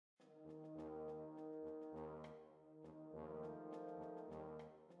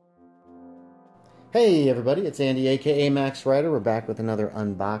Hey everybody, it's Andy aka Max Rider. We're back with another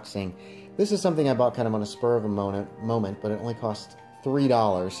unboxing. This is something I bought kind of on a spur of a moment, but it only cost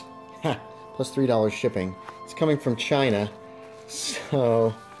 $3. Plus $3 shipping. It's coming from China.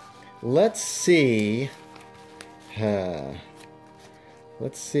 So let's see if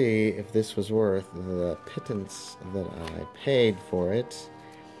this was worth the pittance that I paid for it.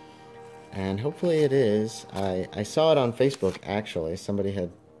 And hopefully it is. I saw it on Facebook actually. Somebody's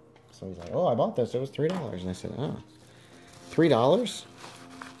like, oh, I bought this. It was $3. And I said, oh, $3?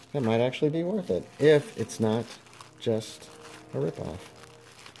 That might actually be worth it if it's not just a ripoff.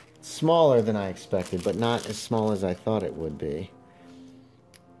 Smaller than I expected, but not as small as I thought it would be.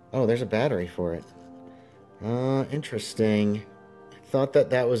 Oh, there's a battery for it. Interesting. I thought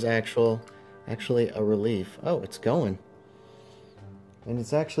that was actually a relief. Oh, it's going. And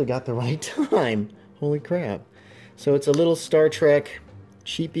it's actually got the right time. Holy crap. So it's a little Star Trek,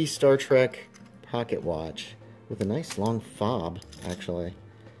 cheapy Star Trek pocket watch with a nice long fob, actually.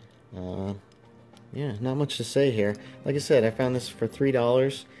 Yeah, not much to say here. Like I said, I found this for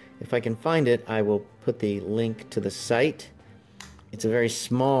 $3. If I can find it, I will put the link to the site. It's a very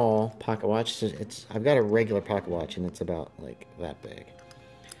small pocket watch. I've got a regular pocket watch, and it's about like that big.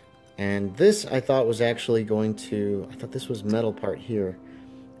 And this I thought was actually I thought this was metal part here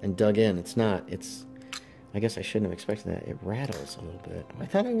and dug in. It's not. I guess I shouldn't have expected that. It rattles a little bit. I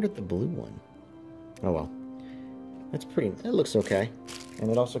thought I ordered the blue one. Oh well. It looks okay.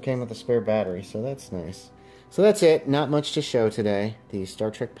 And it also came with a spare battery, so that's nice. So that's it. Not much to show today. The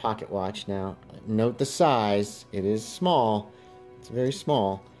Star Trek pocket watch. Now, note the size. It is small. It's very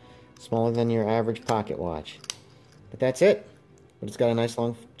small. Smaller than your average pocket watch. But that's it. But it's got a nice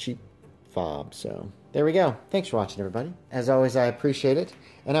long, cheap fob, so there we go. Thanks for watching, everybody. As always, I appreciate it,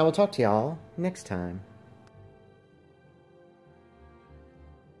 and I will talk to y'all next time.